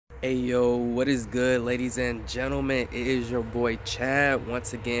Hey yo, what is good, ladies and gentlemen? It is your boy Chad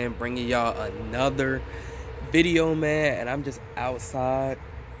once again bringing y'all another video, man. And I'm just outside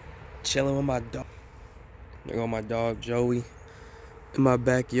chilling with my dog. There go my dog Joey in my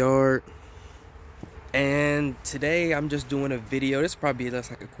backyard. And today I'm just doing a video. This probably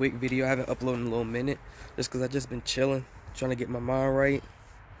just like a quick video. I haven't uploaded in a little minute just because I just been chilling, trying to get my mind right.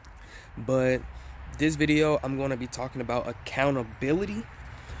 But this video, I'm going to be talking about accountability.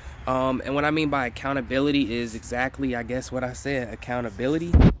 And what I mean by accountability is exactly, I guess, what I said,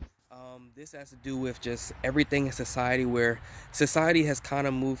 accountability. This has to do with just everything in society, where society has kind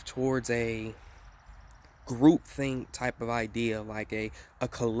of moved towards a groupthink type of idea, like a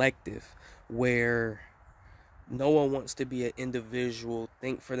collective, where no one wants to be an individual,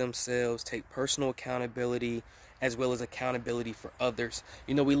 think for themselves, take personal accountability, as well as accountability for others.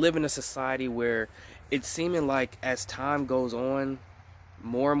 You know, we live in a society where it's seeming like as time goes on,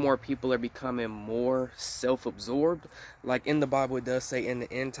 more and more people are becoming more self-absorbed. Like in the Bible, it does say in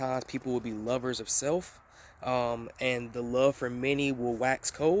the end times, people will be lovers of self, and the love for many will wax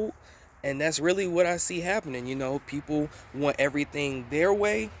cold. And that's really what I see happening. You know, people want everything their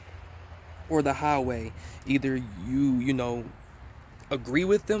way or the highway. Either you know, agree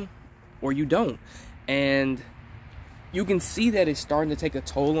with them or you don't. And you can see that it's starting to take a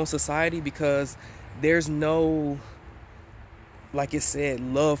toll on society because there's no, like it said,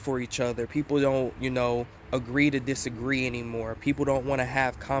 love for each other. People don't, you know, agree to disagree anymore. People don't want to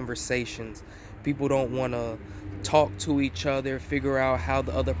have conversations. People don't want to talk to each other, figure out how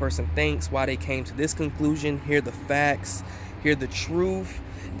the other person thinks, why they came to this conclusion, hear the facts, hear the truth.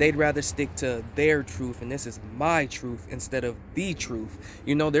 They'd rather stick to their truth, and this is my truth, instead of the truth.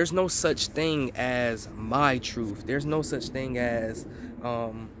 You know, there's no such thing as my truth. There's no such thing as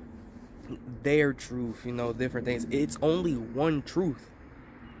their truth, you know, different things. It's only one truth.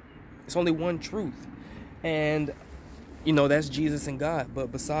 It's only one truth. And, you know, that's Jesus and God.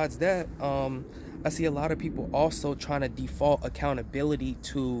 But besides that, I see a lot of people also trying to default accountability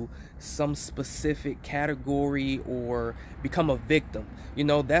to some specific category or become a victim. You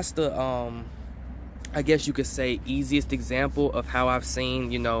know, that's the, I guess you could say, easiest example of how I've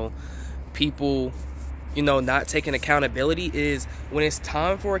seen, you know, people, you know, not taking accountability is when it's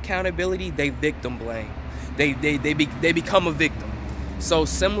time for accountability, they victim blame. They become a victim. So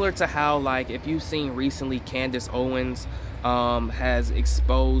similar to how, like, if you've seen recently, Candace Owens has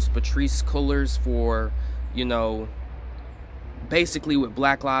exposed Patrisse Cullors for, you know, basically with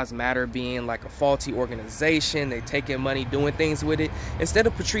Black Lives Matter being like a faulty organization. They taking money, doing things with it, instead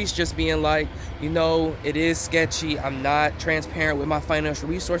of Patrisse just being like, you know, it is sketchy, I'm not transparent with my financial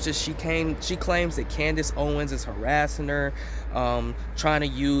resources. She claims that Candace Owens is harassing her, trying to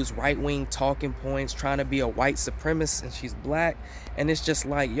use right-wing talking points, trying to be a white supremacist, and she's black. And it's just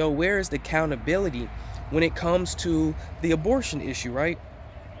like, yo, where is the accountability when it comes to the abortion issue, right?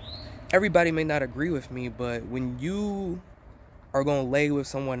 Everybody may not agree with me, but when you are going to lay with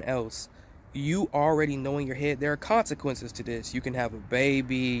someone else, you already know in your head there are consequences to this. You can have a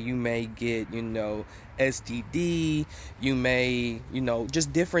baby, you may get, you know, STD, you may, you know,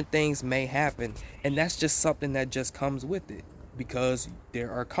 just different things may happen. And that's just something that just comes with it, because there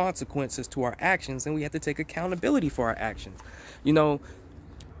are consequences to our actions, and we have to take accountability for our actions. You know,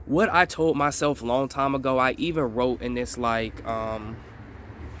 what I told myself a long time ago, I even wrote in this, like,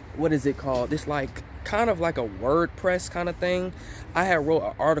 what is it called? This, like, kind of like a WordPress kind of thing. I had wrote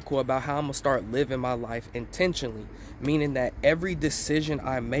an article about how I'm gonna start living my life intentionally, meaning that every decision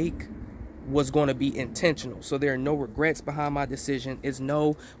I make was going to be intentional. So there are no regrets behind my decision. It's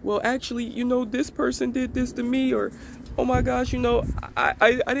no, well, actually, you know, this person did this to me, or, oh my gosh, you know, I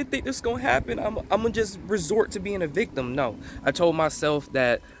didn't think this was gonna happen. I'm gonna just resort to being a victim. No, I told myself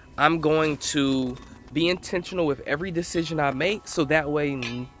that I'm going to be intentional with every decision I make, so that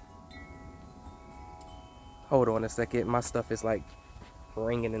way, hold on a second, my stuff is like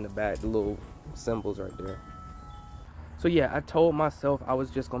ringing in the back, the little symbols right there. So yeah, I told myself I was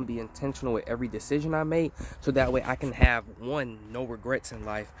just going to be intentional with every decision I made, so that way I can have, one, no regrets in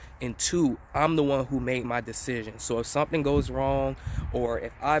life, and two, I'm the one who made my decision. So if something goes wrong, or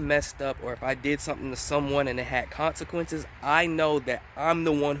if I messed up, or if I did something to someone and it had consequences, I know that I'm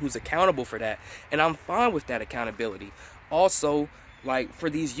the one who's accountable for that, and I'm fine with that accountability. Also, like for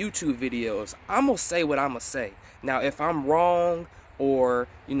these YouTube videos, I'm gonna say what I'm gonna say. Now, if I'm wrong, or,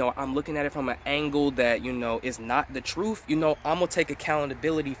 you know, I'm looking at it from an angle that, you know, is not the truth, you know, I'm gonna take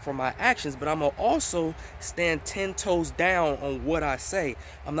accountability for my actions, but I'm gonna also stand 10 toes down on what I say.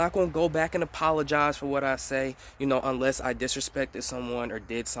 I'm not gonna go back and apologize for what I say, you know, unless I disrespected someone or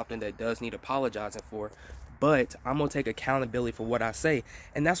did something that does need apologizing for. but I'm gonna take accountability for what I say.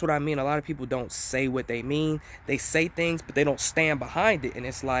 And that's what I mean. A lot of people don't say what they mean. They say things, but they don't stand behind it. And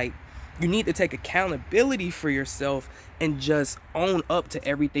it's like, you need to take accountability for yourself and just own up to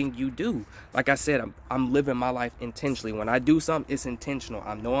everything you do. Like I said, I'm living my life intentionally. When I do something, it's intentional.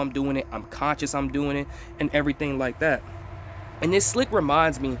 I know I'm doing it. I'm conscious I'm doing it, and everything like that. And this slick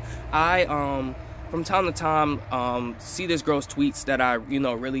reminds me, I from time to time see this girl's tweets that I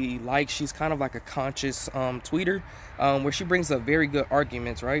really like. She's kind of like a conscious tweeter, where she brings up very good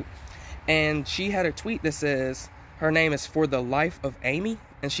arguments, right? And she had a tweet that says, her name is For the Life of Amy,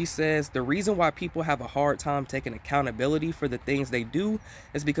 and she says, the reason why people have a hard time taking accountability for the things they do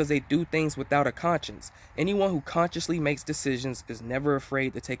is because they do things without a conscience. Anyone who consciously makes decisions is never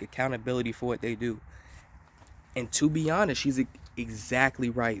afraid to take accountability for what they do. And to be honest, she's exactly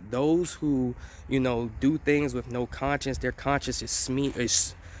right. Those who, do things with no conscience, their conscience is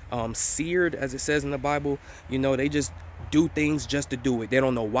seared, as it says in the Bible. They just do things just to do it. They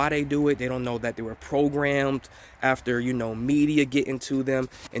don't know why they do it. They don't know that they were programmed after, media getting to them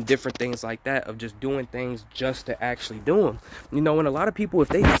and different things like that, of just doing things just to actually do them. And a lot of people, if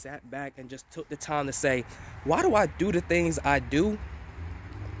they sat back and just took the time to say, why do I do the things I do?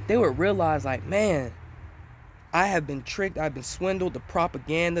 They would realize, like, man, I have been tricked, I've been swindled, the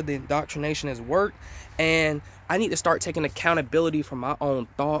propaganda, the indoctrination has worked, and I need to start taking accountability for my own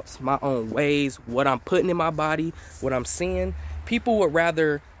thoughts, my own ways, what I'm putting in my body, what I'm seeing. People would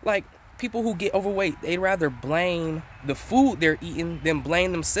rather, like, people who get overweight, they'd rather blame the food they're eating than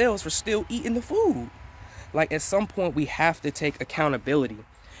blame themselves for still eating the food. Like, at some point, we have to take accountability.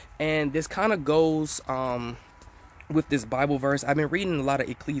 And this kind of goes with this Bible verse. I've been reading a lot of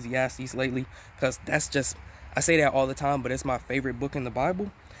Ecclesiastes lately, because that's just, I say that all the time, but it's my favorite book in the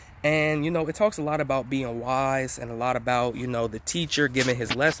Bible. And, it talks a lot about being wise, and a lot about, the teacher giving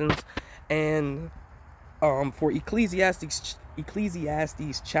his lessons. And for Ecclesiastes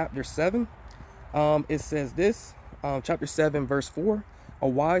chapter 7, it says this, chapter 7, verse 4, a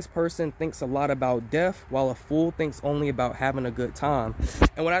wise person thinks a lot about death, while a fool thinks only about having a good time.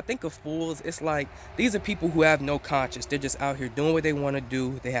 And when I think of fools, it's like, these are people who have no conscience. They're just out here doing what they want to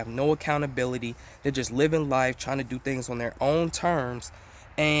do. They have no accountability. They're just living life, trying to do things on their own terms,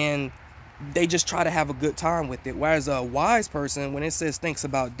 and they just try to have a good time with it. Whereas a wise person, when it says thinks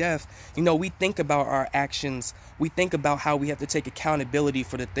about death, we think about our actions. We think about how we have to take accountability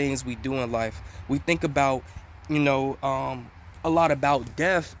for the things we do in life. We think about, a lot about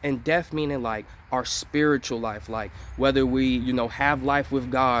death, and death meaning like our spiritual life, like whether we have life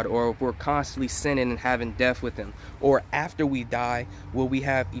with God, or if we're constantly sinning and having death with him, or after we die, will we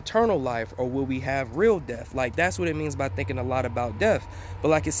have eternal life, or will we have real death? Like, that's what it means by thinking a lot about death. But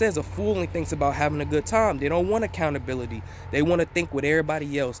like it says, a fool only thinks about having a good time. They don't want accountability. They want to think with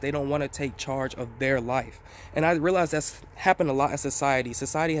everybody else. They don't want to take charge of their life. And I realize that's happened a lot in society.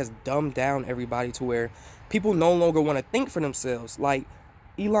 Society has dumbed down everybody to where people no longer want to think for themselves. Like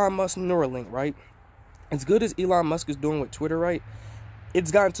Elon Musk Neuralink, right? As good as Elon Musk is doing with Twitter, right?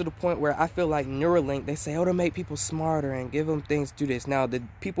 It's gotten to the point where I feel like Neuralink, they say, to make people smarter and give them things to do this. Now, the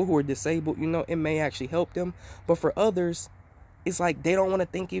people who are disabled, it may actually help them. But for others, it's like they don't want to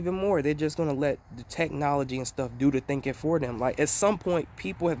think even more. They're just going to let the technology and stuff do the thinking for them. Like, at some point,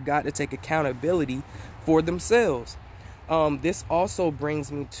 people have got to take accountability for themselves. This also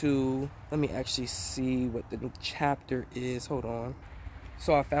brings me to, let me actually see what the chapter is. Hold on.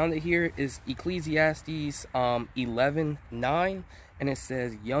 So I found it here. Is Ecclesiastes 11:9, and it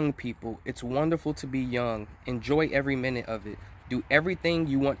says, young people, it's wonderful to be young. Enjoy every minute of it. Do everything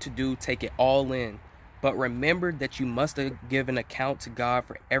you want to do. Take it all in. But remember that you must give an account to God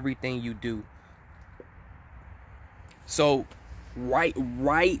for everything you do. So right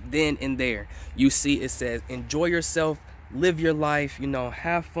then and there, you see it says, enjoy yourself, live your life,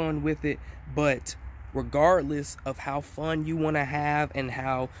 have fun with it. But regardless of how fun you want to have and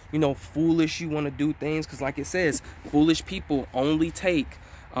how, foolish you want to do things, because like it says, foolish people only think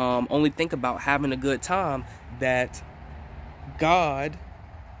about having a good time, that God,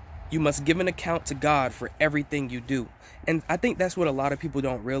 you must give an account to God for everything you do. And I think that's what a lot of people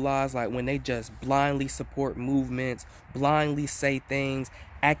don't realize. Like, when they just blindly support movements, blindly say things,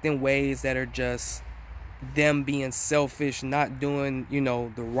 act in ways that are just them being selfish, not doing,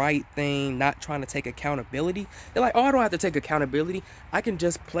 the right thing, not trying to take accountability. They're like, I don't have to take accountability. I can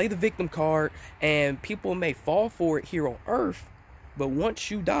just play the victim card, and people may fall for it here on earth, but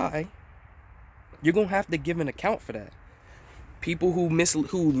once you die, you're going to have to give an account for that. People who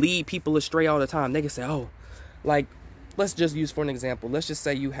lead people astray all the time, they can say, like let's just use for an example, let's just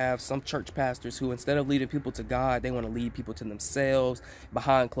say you have some church pastors who, instead of leading people to God, they want to lead people to themselves.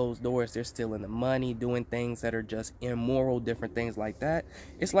 Behind closed doors, they're stealing the money, doing things that are just immoral, different things like that.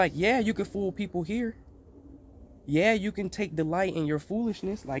 It's like, yeah, you can fool people here. Yeah, you can take delight in your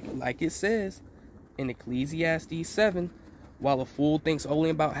foolishness, like it says in Ecclesiastes 7, while a fool thinks only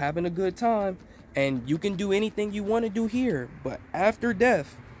about having a good time. And you can do anything you want to do here, but after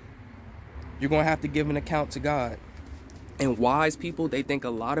death, you're going to have to give an account to God. And wise people, they think a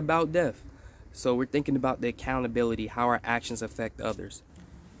lot about death. So we're thinking about the accountability, how our actions affect others.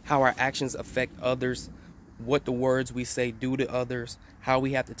 How our actions affect others, what the words we say do to others, how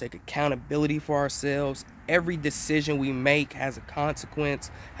we have to take accountability for ourselves. Every decision we make has a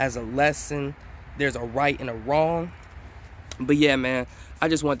consequence, has a lesson. There's a right and a wrong. But yeah, man, I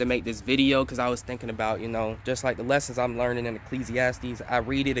just wanted to make this video because I was thinking about, you know, just like the lessons I'm learning in Ecclesiastes. I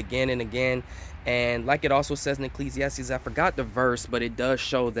read it again and again. And like it also says in Ecclesiastes, I forgot the verse, but it does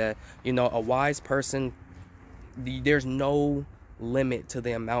show that, you know, a wise person, there's no limit to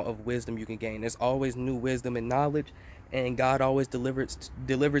the amount of wisdom you can gain. There's always new wisdom and knowledge. And God always delivers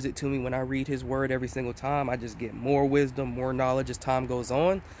it to me when I read his word every single time. I just get more wisdom, more knowledge as time goes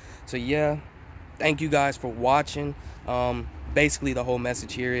on. So yeah, thank you guys for watching. Basically, the whole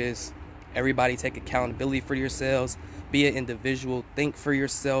message here is everybody take accountability for yourselves. Be an individual. Think for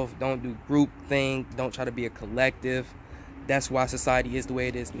yourself. Don't do group think. Don't try to be a collective. That's why society is the way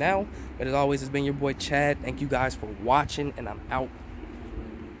it is now. But as always, it's been your boy Chad. Thank you guys for watching, and I'm out.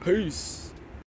 Peace.